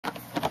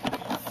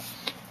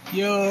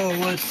Yo,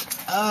 what's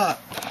up?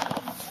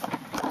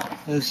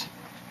 What's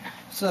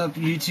up,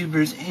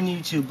 YouTubers in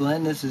YouTube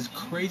land? This is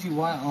Crazy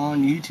White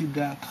on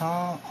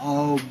YouTube.com.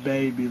 Oh,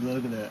 baby,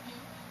 look at that.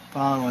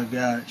 Finally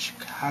got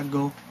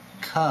Chicago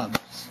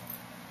Cubs.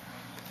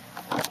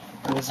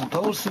 It's in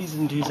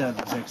postseason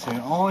 2016.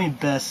 Only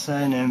best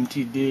set in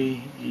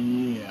MTD.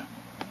 Yeah.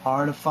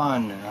 Hard to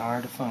find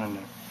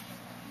it.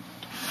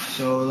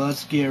 So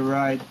let's get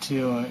right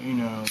to it,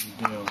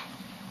 the deal.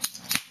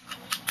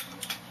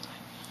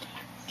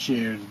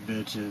 Cheers,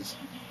 bitches.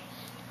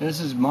 This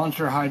is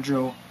Monster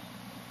Hydro.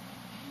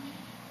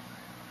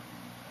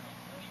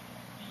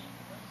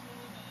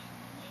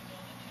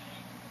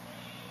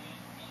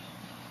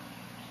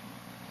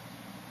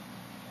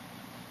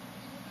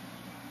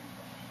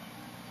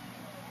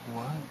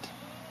 What?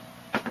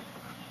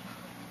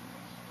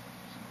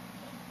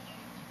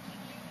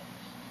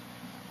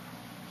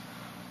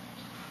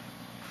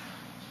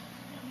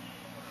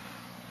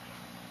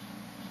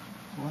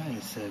 Why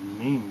it said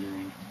mean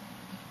green?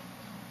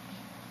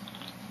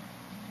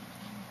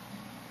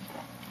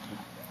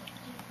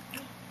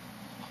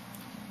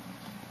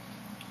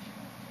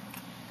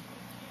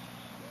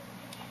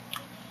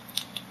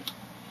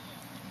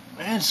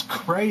 That's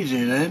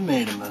crazy. They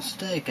made a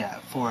mistake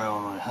at 4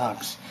 Illinois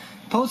Hucks.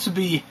 Supposed to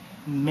be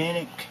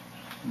Manic,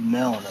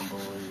 Melon, I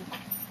believe.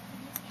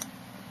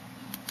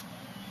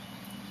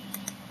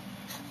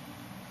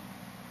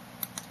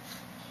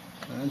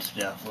 That's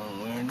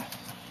definitely weird.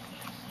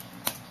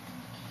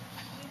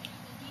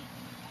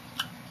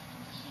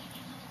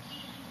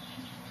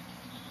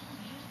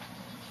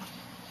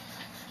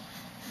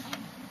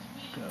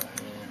 Go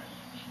here.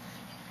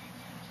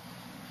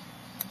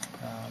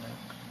 Product.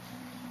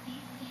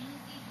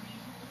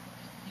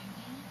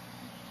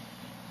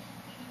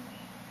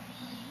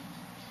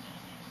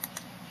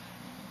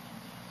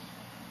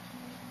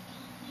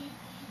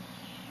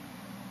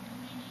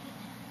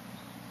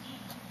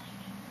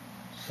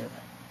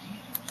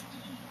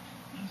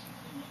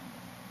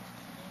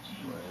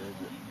 Where is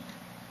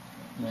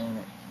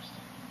it?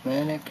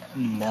 Manic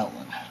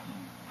Melon.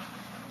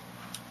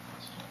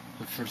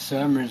 But for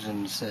some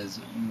reason it says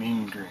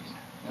mean green.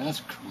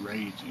 That's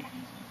crazy.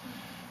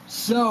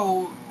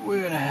 So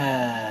we're gonna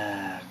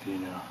have,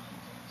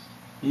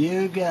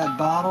 you got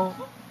bottle.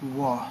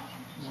 What?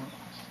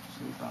 Let's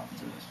see about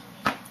this.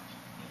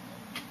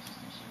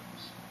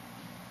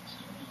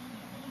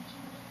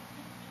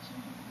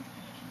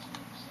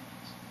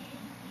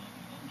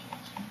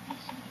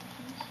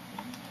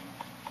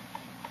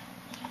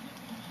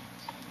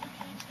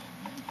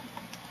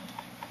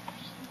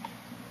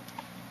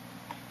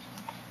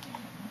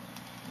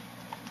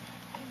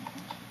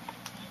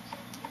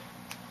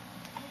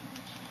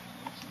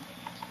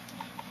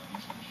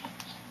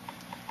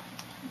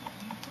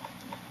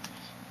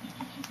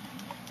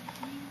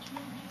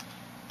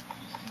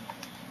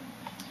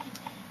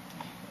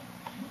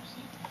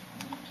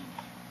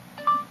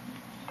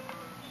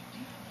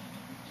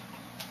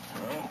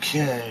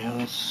 Okay,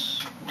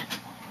 let's.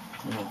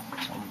 Oh,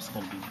 it's almost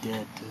gonna be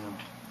dead too.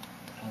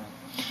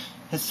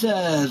 It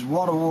says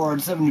water ward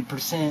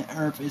 70%.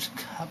 Earth is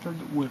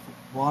covered with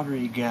water.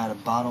 You got a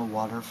bottle of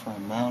water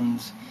from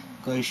mountains,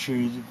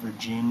 glaciers,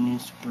 Virginia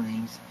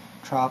springs,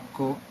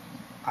 tropical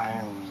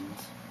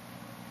islands,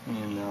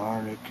 and the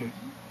Arctic,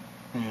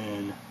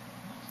 and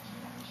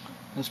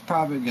it's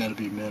probably gotta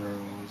be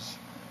minerals.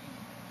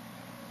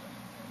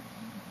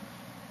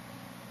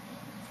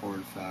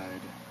 Fortified.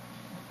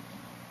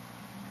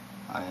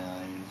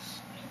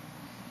 Ions,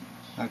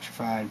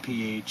 electrified,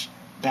 pH,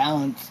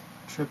 balance,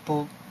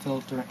 triple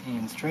filter,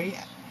 and straight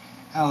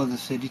out of the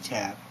city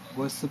tap.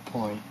 What's the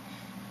point?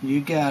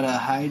 You gotta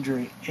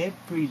hydrate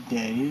every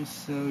day,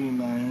 so you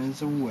might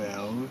as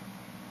well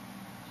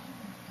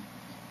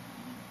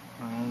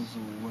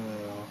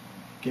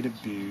get a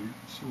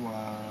boost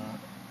while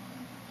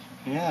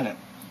you at it.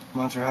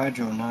 Monster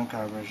Hydro,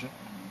 non-carboration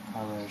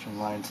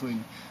line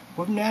sweetened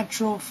with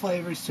natural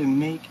flavors to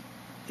make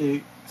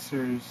it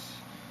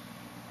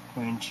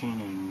quenching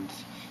and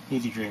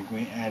easy drink.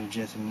 We added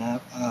just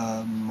enough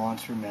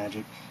Monster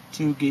Magic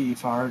to get you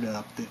fired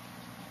up. The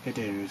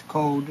container is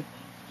cold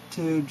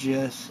to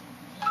just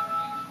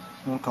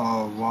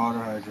call water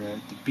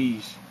hydrate the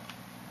beast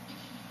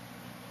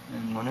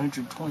and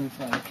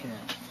 125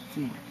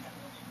 caffeine.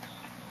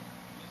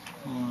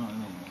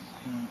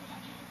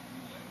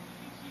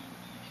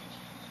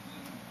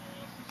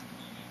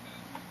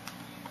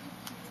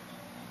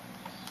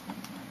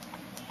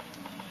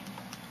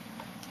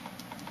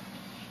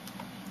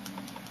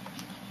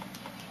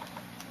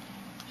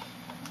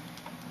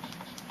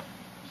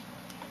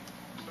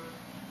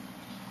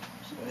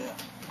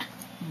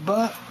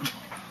 But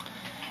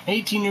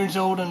 18 years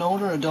old and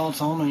older,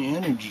 adults only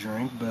energy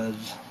drink, but it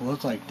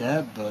looks like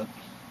that, but it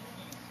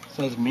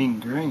says mean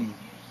green.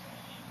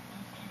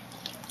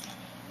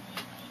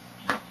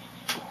 Well,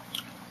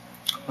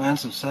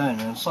 that's upsetting.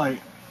 It's like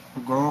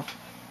a girl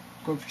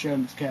for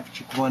Chad's Cafe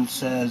Chick one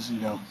says,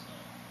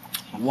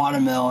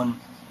 watermelon,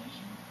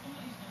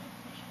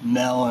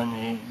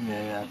 melon.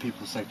 Yeah,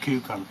 people say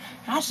cucumber.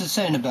 I was just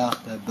saying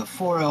about that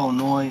before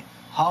Illinois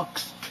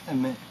Hawks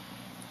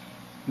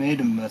made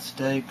a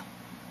mistake.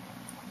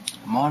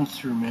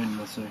 Monster made a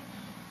mistake.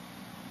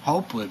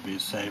 Hopefully be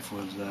safe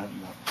with that.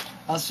 But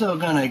I'm still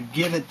gonna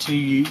give it to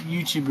you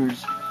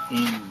YouTubers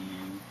in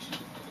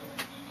YouTube.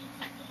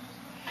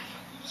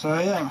 So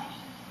yeah.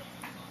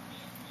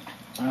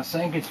 I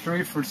think it's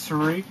 3 for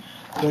 3.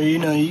 So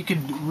you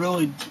could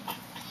really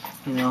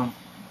you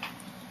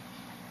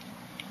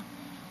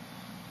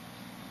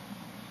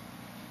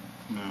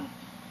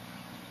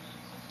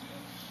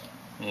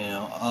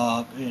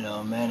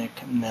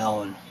Manic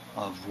Melon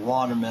of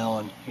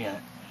watermelon. Yeah,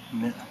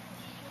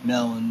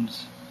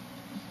 melons.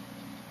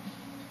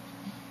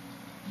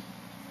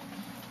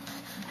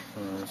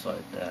 It's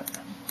like that.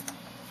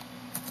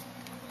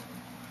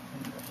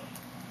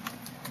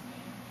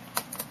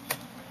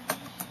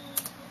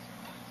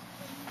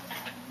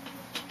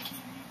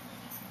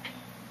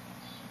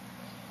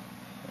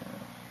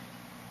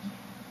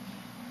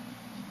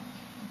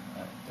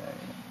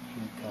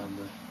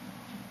 Cucumber.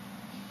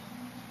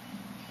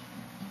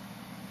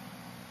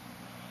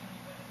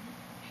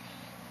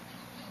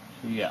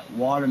 You got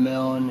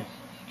watermelon,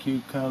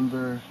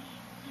 cucumber,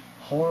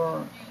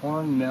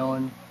 horn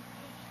melon,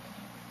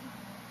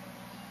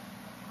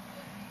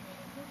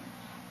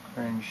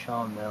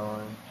 Crenshaw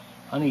melon,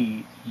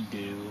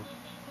 honeydew,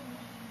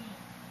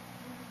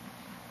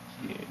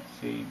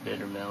 see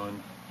bitter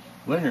melon,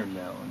 winter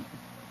melon.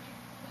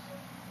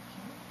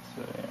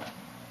 So yeah.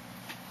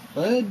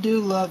 But I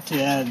do love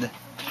to add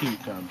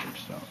cucumber,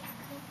 so.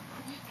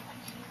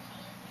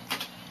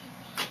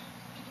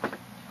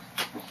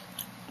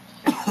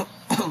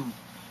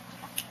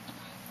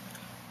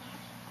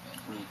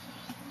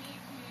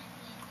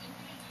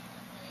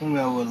 I think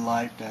I would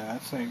like that. I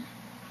think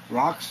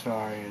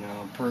Rockstar,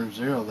 per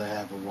zero they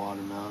have a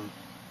watermelon.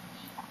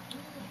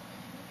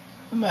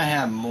 I might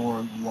have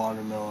more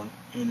watermelon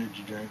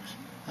energy drinks.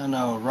 I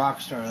know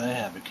Rockstar, they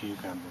have a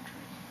cucumber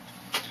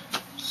drink.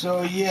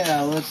 So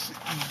yeah, let's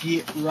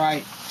get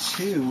right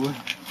to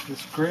the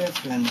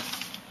script, and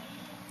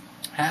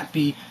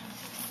happy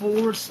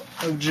 4th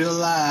of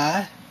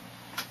July.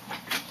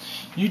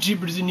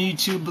 YouTubers in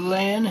YouTube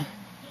land,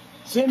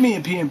 send me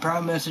a PM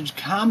private message,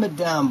 comment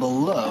down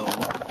below.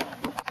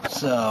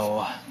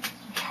 So,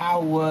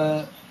 how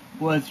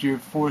was your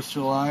 4th of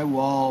July?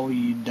 Well,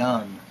 you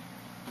done?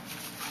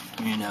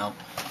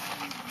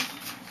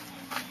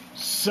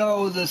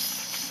 So, the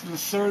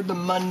 3rd, the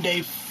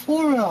Monday,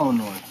 for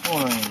Illinois.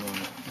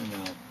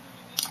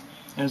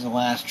 There's the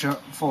last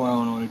for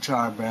Illinois,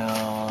 Charlie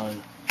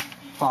Brown,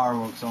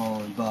 fireworks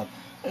all above.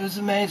 It was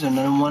amazing.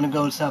 I didn't want to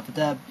go to stuff with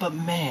that, but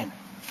man,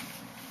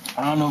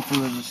 I don't know if it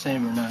was the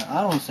same or not.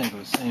 I don't think it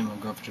was the same on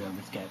Grove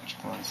Driver's Sketch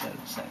when I said it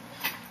was the same.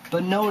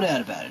 But no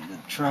doubt about it. The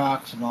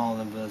trucks and all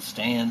of the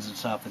stands and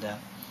stuff like that.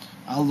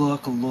 I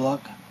look,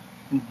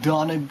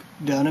 done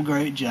a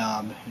great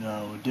job,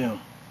 do.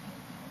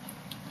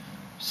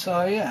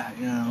 So yeah,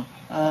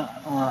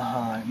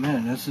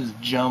 man, this is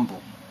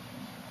jumble.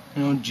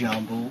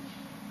 Jumble,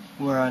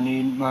 where I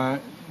need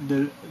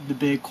the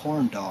big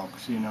corn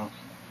dogs,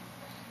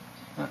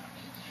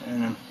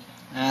 and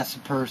ask the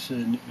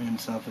person and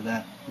stuff like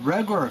that.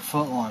 Regular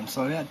footlong,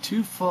 so I got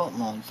 2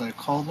 footlongs. I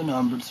called the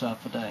number and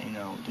stuff like that,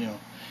 do.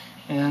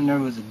 And there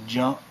was a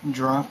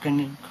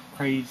drunken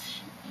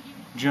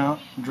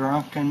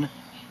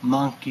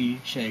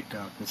monkey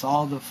shake-up. It's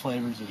all the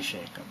flavors of the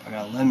shake-up. I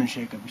got a lemon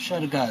shake-up. I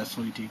should have got a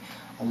sweet tea.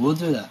 I will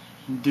do that.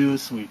 Do a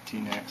sweet tea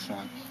next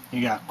time.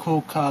 You got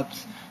cool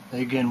cups.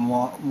 They get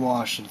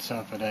washed and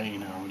stuff like that,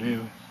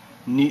 do.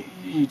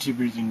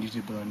 YouTubers and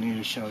YouTube, I need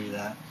to show you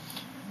that.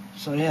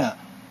 So yeah.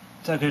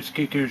 Tucker's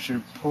Kickers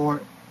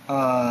report.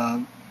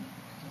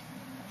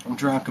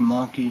 Drunken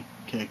monkey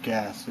kick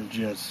ass. It's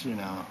just,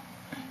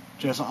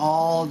 just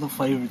all the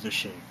flavors of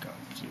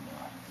shake-ups,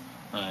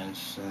 I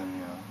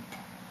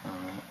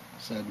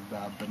said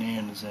about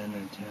bananas in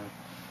it,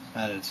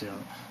 that is it.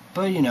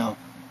 But,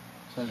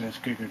 Tucker's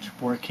Kickers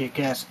report kick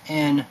ass,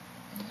 and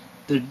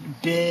the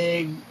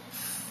big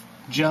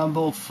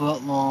jumbo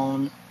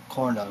foot-long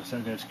corn dogs.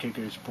 Tucker's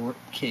Kickers report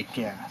kick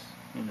ass,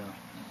 And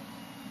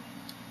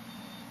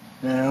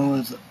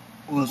it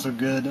was a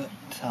good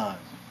time.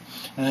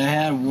 And they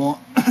had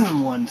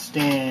one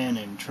stand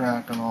and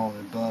truck and all the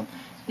above.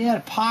 They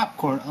had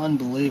popcorn,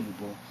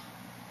 unbelievable.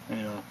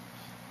 You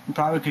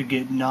probably could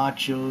get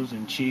nachos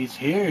and cheese.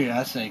 Here,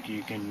 I think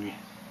you can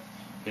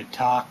get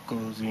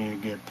tacos, you can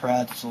get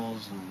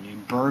pretzels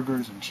and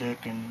burgers and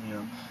chicken.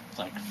 It's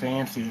like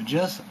fancy,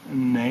 just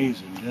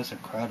amazing, just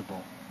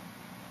incredible.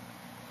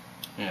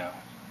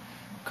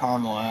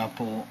 Caramel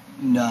apple,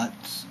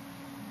 nuts.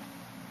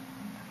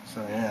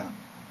 So yeah,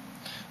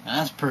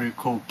 that's pretty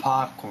cool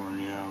popcorn,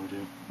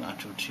 dude.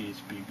 Nacho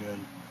cheese be good.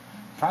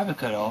 Probably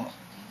could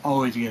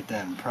always get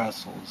that in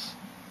pretzels.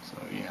 So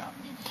yeah.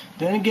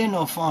 Didn't get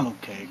no funnel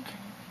cake.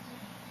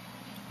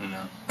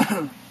 I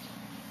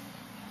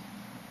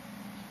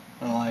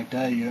like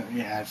that. You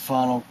had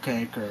funnel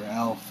cake or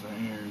elf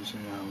ears,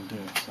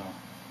 dude.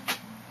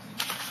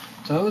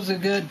 So So it was a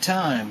good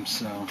time.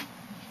 So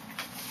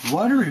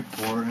weather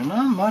report, and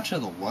not much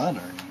of the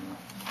weather.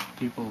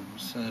 People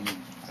said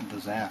a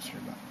disaster,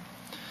 but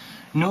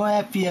no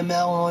FBM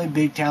Illinois,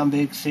 big town,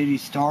 big city,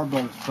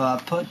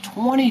 Starbucks put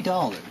 $20.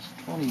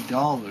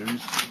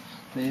 $20.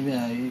 Maybe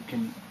I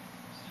can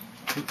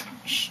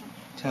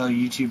tell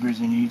YouTubers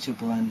and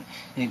YouTube Land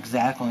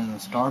exactly in the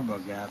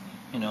Starbucks app.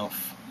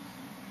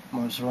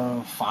 Most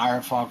of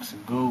Firefox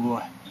and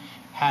Google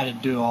had to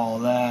do all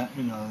that.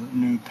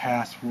 New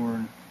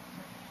password.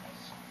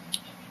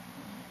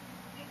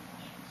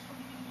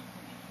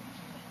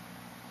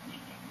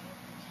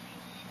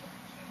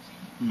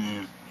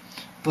 Yeah.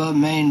 But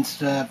main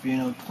stuff,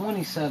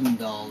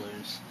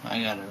 $27.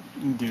 I gotta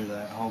do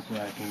that. Hopefully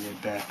I can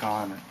get back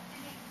on it.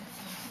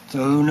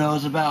 So who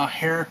knows about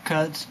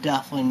haircuts?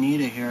 Definitely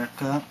need a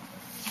haircut.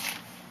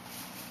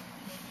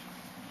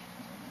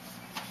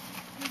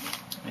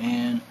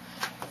 And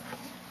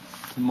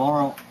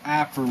tomorrow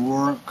after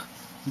work,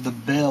 the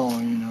bill,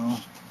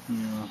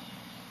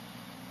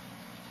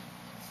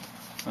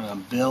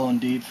 bill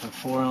indeed for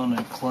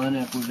 409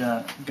 Clinic. We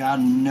got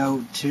a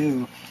note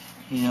too.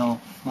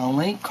 My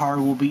link card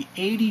will be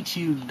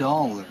 $82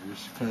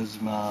 because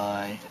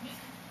my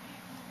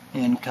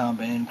income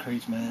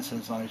increased. Man, it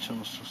says like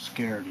Social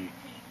Security,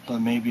 but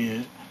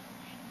maybe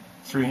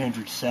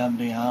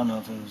 $370. I don't know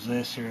if it was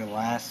this year,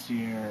 last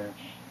year,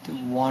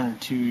 1 or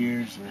 2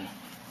 years, or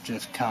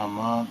just come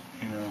up.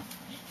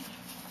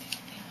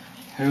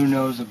 Who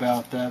knows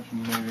about that?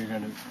 Maybe they're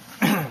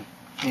gonna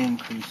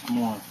increase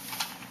more.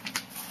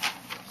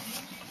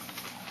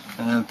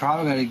 And I'm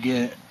probably gonna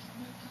get.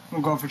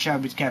 I'm going for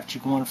Chubby's Cafe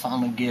Chicken. Want to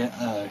finally get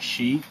a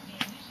sheet.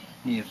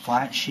 Need a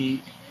flat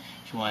sheet.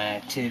 She want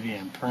activity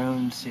and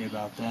prunes. See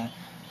about that.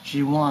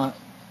 She want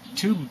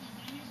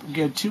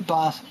get two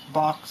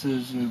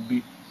boxes. It would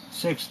be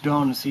 6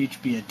 donuts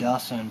each. Be a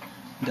dozen.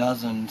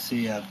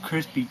 See a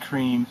Krispy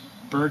Kreme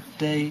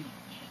birthday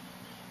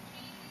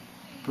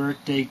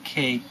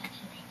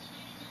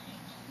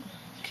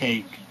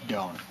cake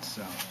donuts.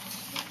 So.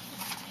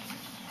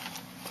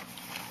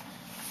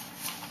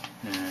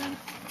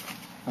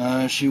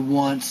 And she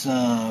wants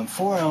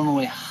 4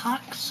 Illinois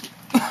hot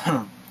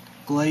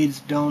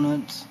glazed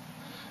donuts,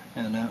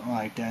 and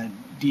like that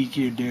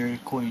DQ Dairy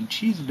Queen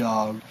cheese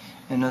dog,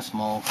 and a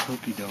small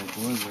cookie dough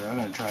blizzard. I'm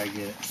gonna try to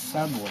get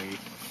Subway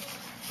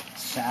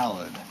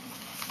salad.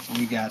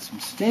 We got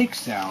some steak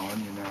salad,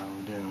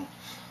 do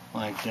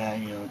like that,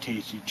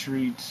 tasty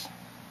treats.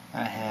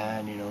 I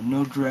had,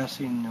 no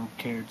dressing, no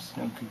carrots,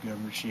 no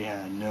cucumber. She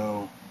had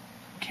no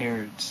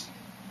carrots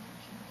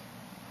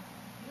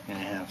and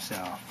half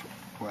Southwest.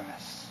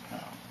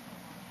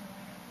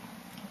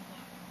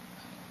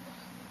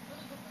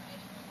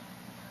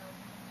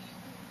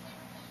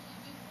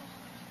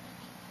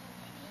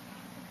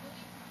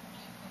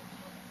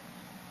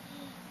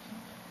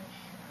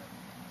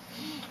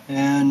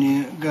 And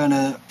you're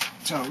gonna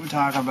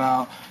talk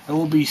about it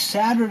will be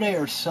Saturday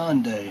or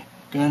Sunday.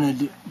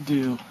 Gonna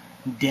do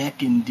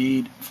deck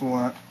indeed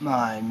for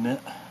my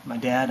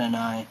dad and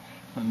I,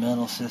 my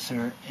middle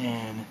sister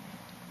and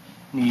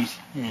niece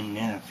and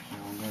nephew.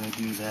 We're gonna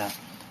do that.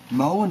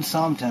 Mowing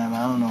sometime,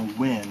 I don't know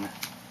when.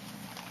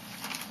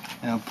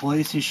 Now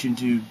PlayStation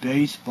 2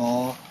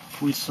 baseball.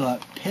 We saw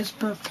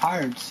Pittsburgh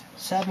Pirates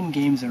 7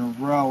 games in a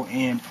row,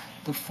 and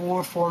the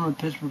 4 former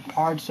Pittsburgh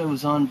Pirates, that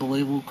was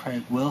unbelievable.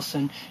 Craig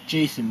Wilson,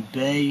 Jason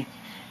Bay,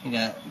 and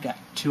got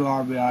 2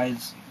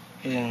 RBIs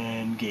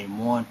in game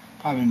 1.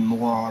 Probably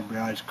more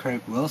RBIs.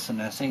 Craig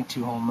Wilson, I think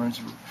 2 home runs.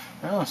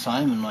 Ronald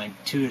Simon, like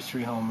 2 or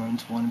 3 home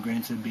runs, 1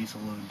 grand to base, a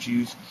little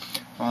juice.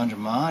 Roger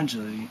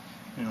Maggio,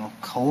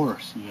 of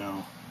course,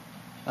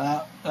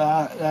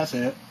 that's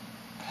it.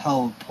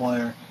 Hell of a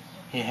player.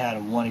 He had a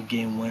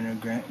 1-game winner,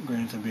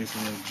 grand to base, a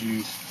little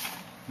juice.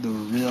 The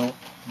real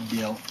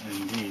deal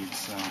indeed.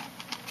 So,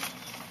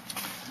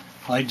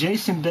 like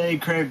Jason Bay,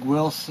 Craig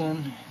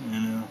Wilson,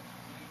 and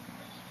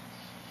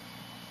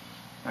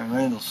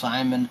Randall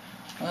Simon,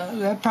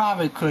 that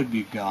probably could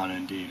be gone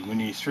indeed. We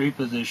need 3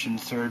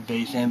 positions: third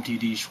base,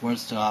 MTD,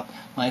 shortstop,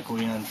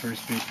 Michael Young,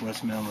 first base,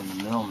 Wes Melon,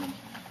 and Melman.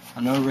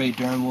 I know Ray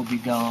Durham will be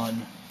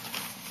gone.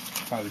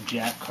 Probably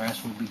Jack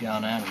Kress will be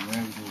gone. Adam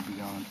Riggs will be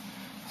gone.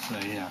 So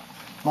yeah,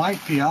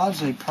 Mike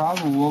Piazza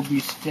probably will be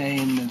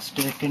staying and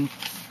sticking.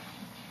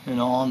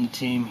 On the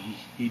team,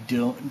 he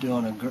doing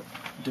an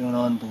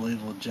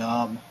unbelievable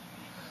job.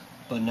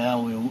 But now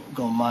we'll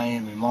go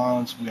Miami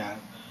Marlins. We got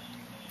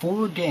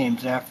 4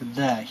 games after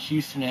that.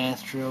 Houston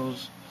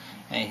Astros,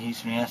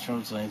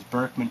 Lance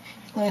Berkman.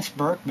 Lance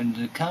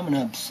Berkman coming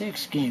up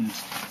 6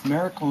 games.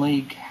 American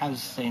League has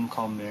this thing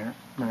called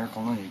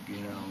American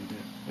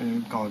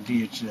League. Called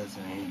DH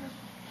designator.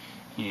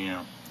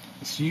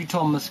 It's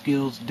Utah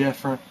Mosquitoes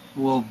different.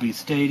 Will be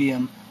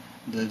Stadium,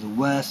 the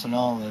West, and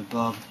all the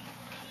above.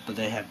 But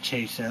they have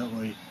Chase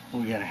Utley.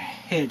 We're gonna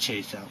hit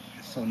Chase Utley,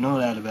 so no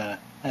doubt about it.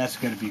 That's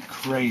gonna be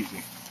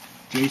crazy.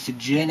 Jason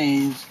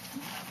Jennings,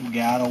 you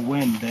gotta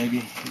win,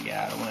 baby. You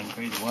gotta win.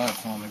 Crazy Wild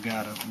Farmer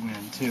gotta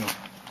win too.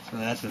 So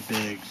that's a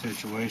big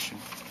situation.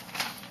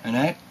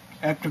 And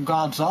Hector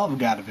Gonzalez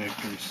got a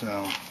victory.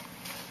 So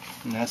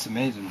And that's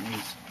amazing.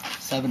 He's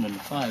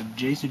 7-5.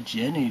 Jason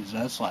Jennings,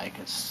 that's like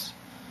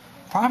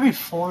probably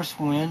fourth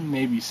win,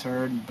 maybe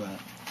third, but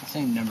I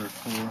think number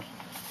 4.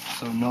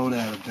 So no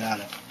doubt about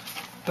it.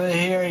 But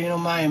here,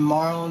 my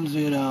Marlins,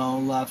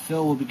 left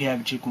field will be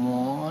Kavachik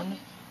 1.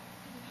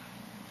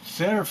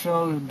 Center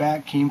field,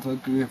 back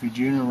Keenflip Griffey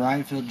Jr.,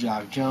 right field,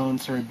 Jock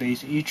Jones, third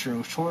base,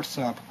 Ichiro,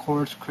 shortstop, of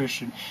course,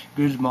 Christian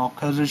Guzman,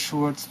 Cousins,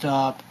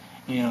 shortstop,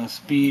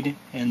 speed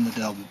and the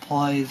double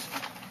plays.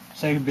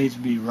 Second base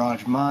would be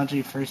Raj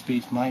Monty, first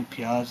base, Mike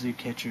Piazzi,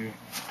 catcher,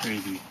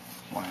 crazy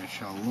Wyatt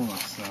Shaw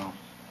Lewis, so.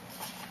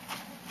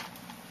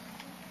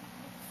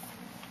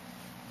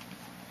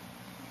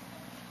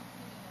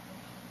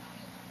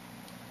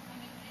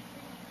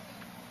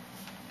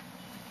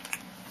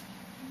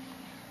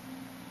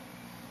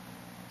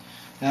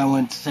 I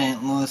went to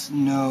St. Louis,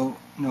 no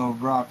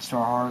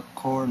Rockstar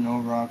Hardcore,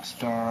 no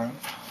Rockstar,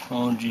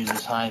 oh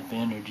Jesus, hype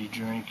energy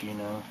drink,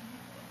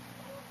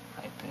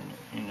 hype energy,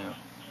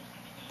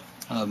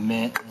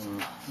 mint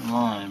and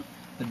lime,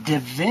 a Da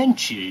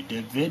Vinci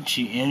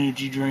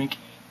energy drink,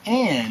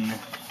 and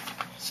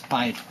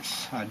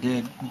spiders. I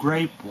did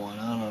grape one,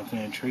 I don't know if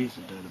Aunt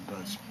Teresa did it,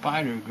 but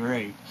spider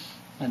grape,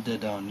 I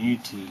did on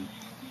YouTube.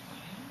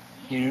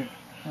 Here,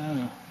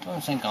 I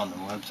don't think on the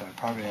website,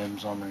 probably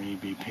Amazon or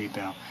eBay,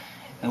 PayPal.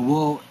 And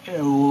will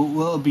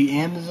it be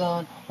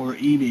Amazon or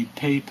eBay,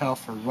 PayPal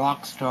for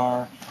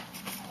Rockstar,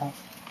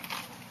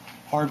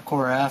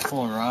 Hardcore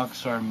Apple, and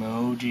Rockstar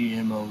Moji,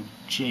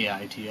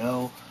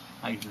 MOJITO.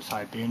 I just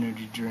type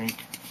energy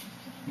drink,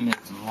 mint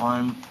and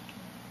lime.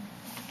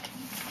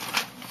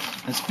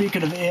 And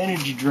speaking of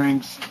energy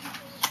drinks,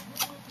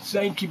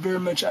 thank you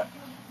very much. It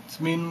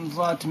means a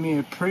lot to me.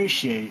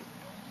 Appreciate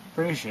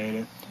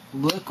it.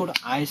 Liquid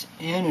Ice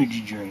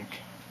energy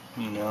drink,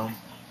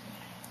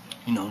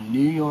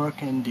 New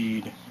York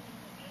indeed.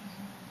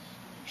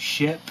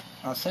 I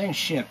was saying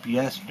ship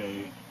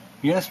yesterday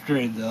the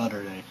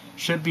other day.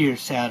 Should be here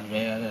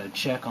Saturday. I had to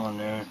check on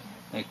there.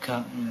 They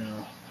cut,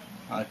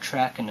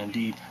 tracking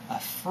indeed a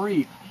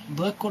free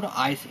Liquid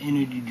Ice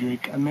energy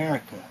drink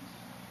America.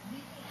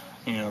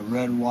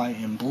 Red, white,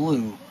 and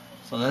blue.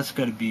 So that's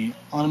going to be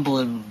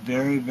unbelievable.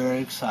 Very, very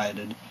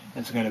excited.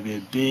 It's going to be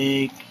a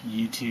big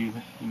YouTube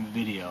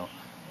video.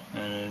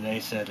 And they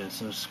said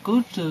it's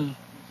exclusive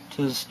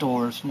to the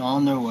stores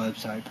on their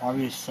website,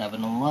 probably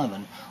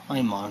 7-Eleven.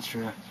 I'm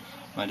Monster.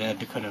 My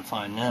dad couldn't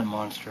find that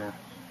Monster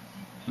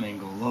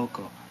Mango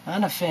Loco.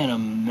 Not a fan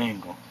of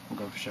mango. We'll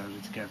go for Shelby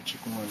to Gabby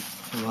Chicken Wings.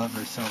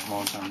 Whoever sells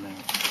long time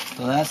mango.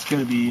 So that's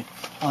going to be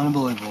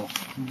unbelievable.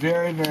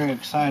 Very, very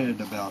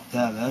excited about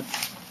that.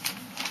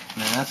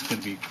 That's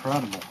going to be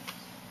incredible.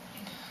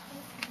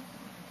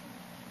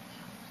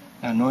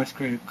 Now, North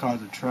Korea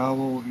cause of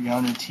trouble.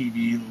 Yonder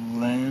TV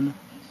Lin.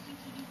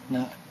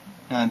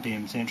 9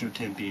 p.m. Central,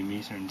 10 p.m.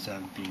 Eastern,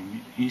 7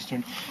 p.m.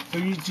 Eastern. For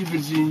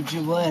YouTubers in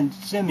Japan,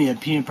 send me a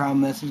PM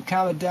problem message.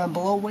 Comment down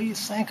below what you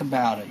think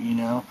about it,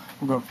 We'll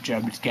go for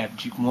Japanese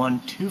Captain 1,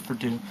 2 for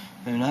 2.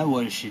 And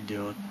what is she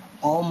doing?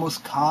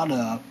 Almost caught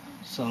up.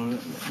 So, on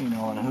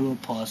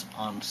Hulu Plus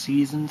on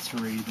Season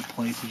 3, the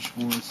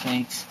PlayStation 4.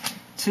 Thanks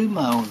to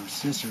my older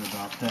sister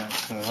about that.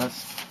 So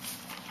that's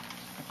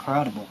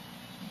incredible.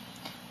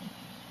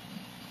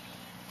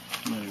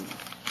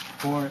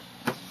 Report.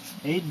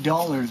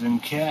 $8 in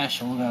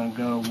cash, and we're going to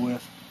go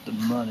with the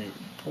money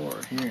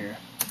report here.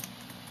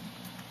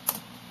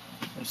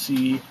 Let's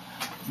see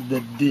the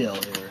deal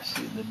here.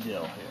 See what we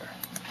have.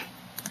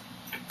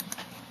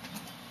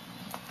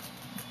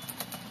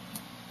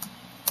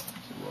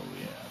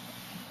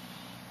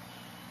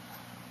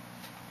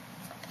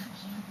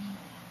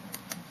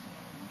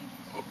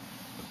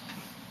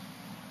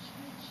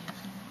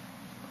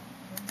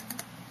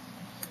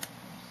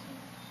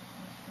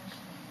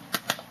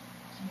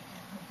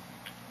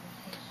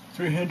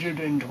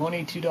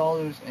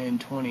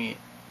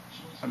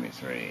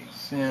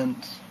 $322.38.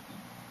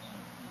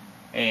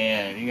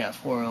 And you got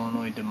 4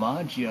 Illinois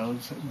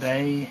DiMaggios.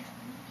 They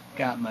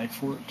got my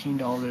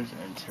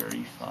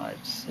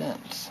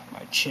 $14.35,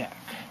 my check.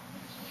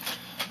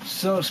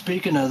 So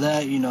speaking of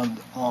that,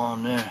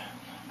 on there,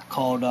 I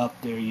called up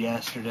there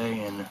yesterday,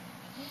 and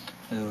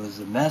it was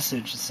a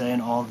message saying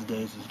all the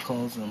days was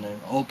closed and they're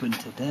open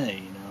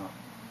today,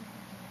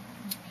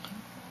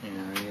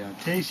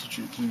 Tasty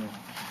Treats,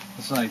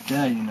 it's like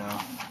that,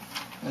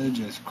 They're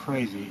just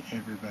crazy.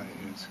 Everybody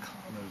is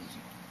crazy.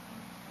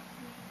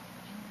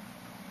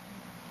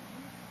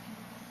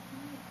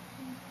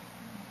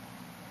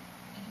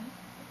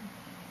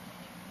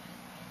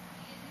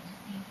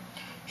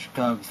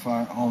 Chicago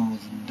Fire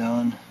almost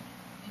done.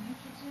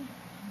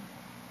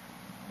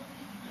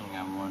 I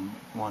got one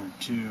or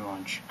two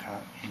on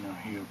Chicago,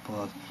 Hero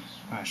Plus,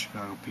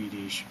 Chicago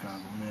PD,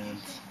 Chicago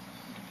Meds,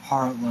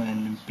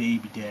 Heartland,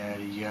 Baby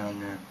Daddy,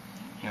 Young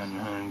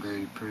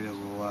Hungry, Pretty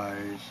Little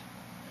Liars,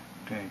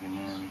 Dragon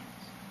Army.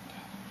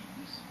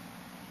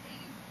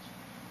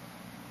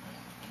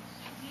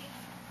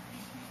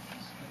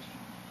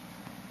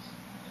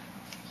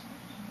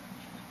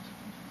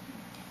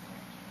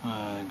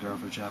 Girl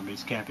for job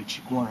is Cappy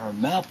Chick one, her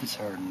mouth is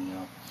hurting,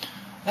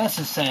 That's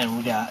the same.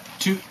 We got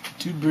two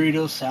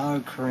burritos, sour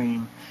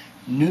cream,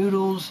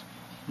 noodles,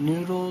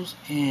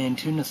 and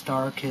tuna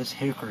star kiss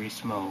hickory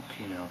smoke.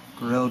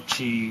 Grilled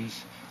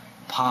cheese,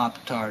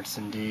 Pop Tarts,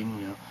 indeed.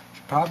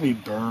 Should probably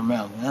burn them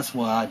out. That's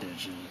what I did.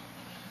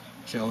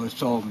 She always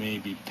told me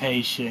be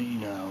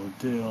patient.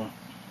 Do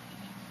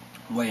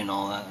wait and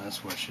all that.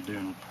 That's what she do.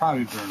 And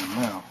probably burn them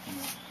out.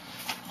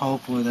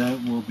 Hopefully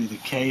that will be the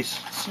case.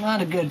 It's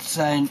not a good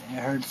sign. It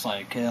hurts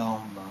like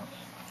hell, but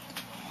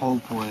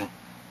hopefully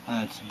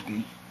that's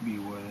be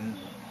what it is.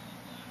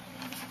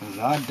 Because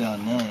I've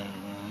done that.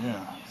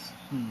 Yeah.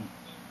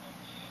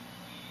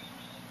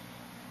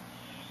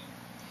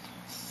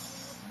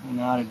 It's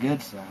not a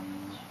good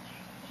sign.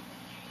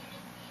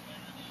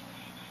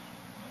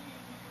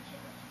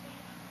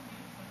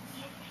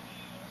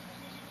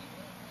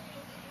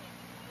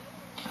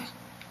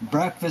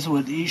 Breakfast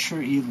with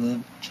Easter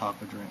Eve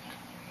chocolate drink.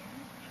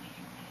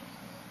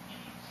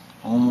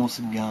 Almost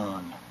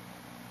gone.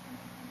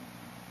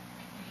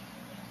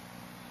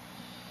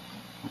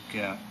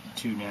 Got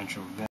two natural